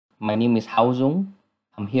my name is Hao Zong.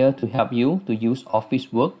 I'm here to help you to use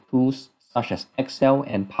office work tools such as Excel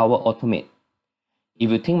and Power Automate.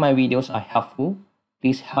 If you think my videos are helpful,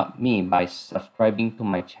 please help me by subscribing to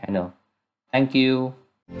my channel. Thank you.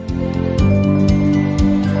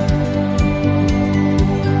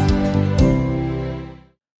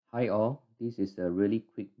 Hi all, this is a really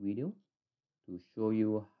quick video to show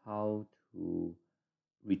you how to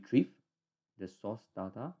retrieve the source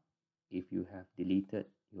data if you have deleted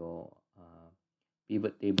your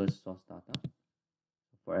pivot table source data.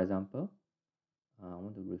 For example, I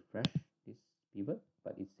want to refresh this pivot,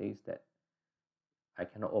 but it says that I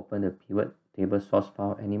cannot open the pivot table source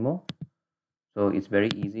file anymore. So it's very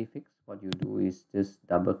easy fix. What you do is just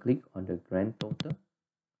double click on the grand total,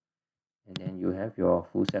 and then you have your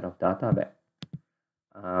full set of data back.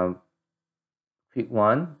 Quick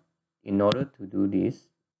one, in order to do this,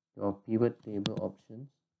 your pivot table options,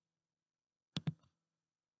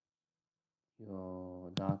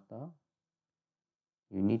 your data,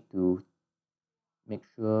 you need to make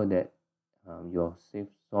sure that your save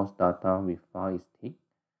source data with file is ticked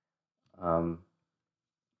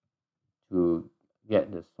to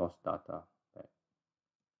get the source data back.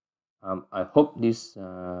 I hope this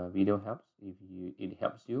video helps. If it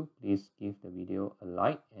helps you, please give the video a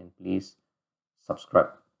like and please subscribe.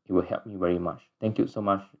 It will help me very much. Thank you so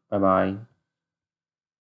much. Bye bye.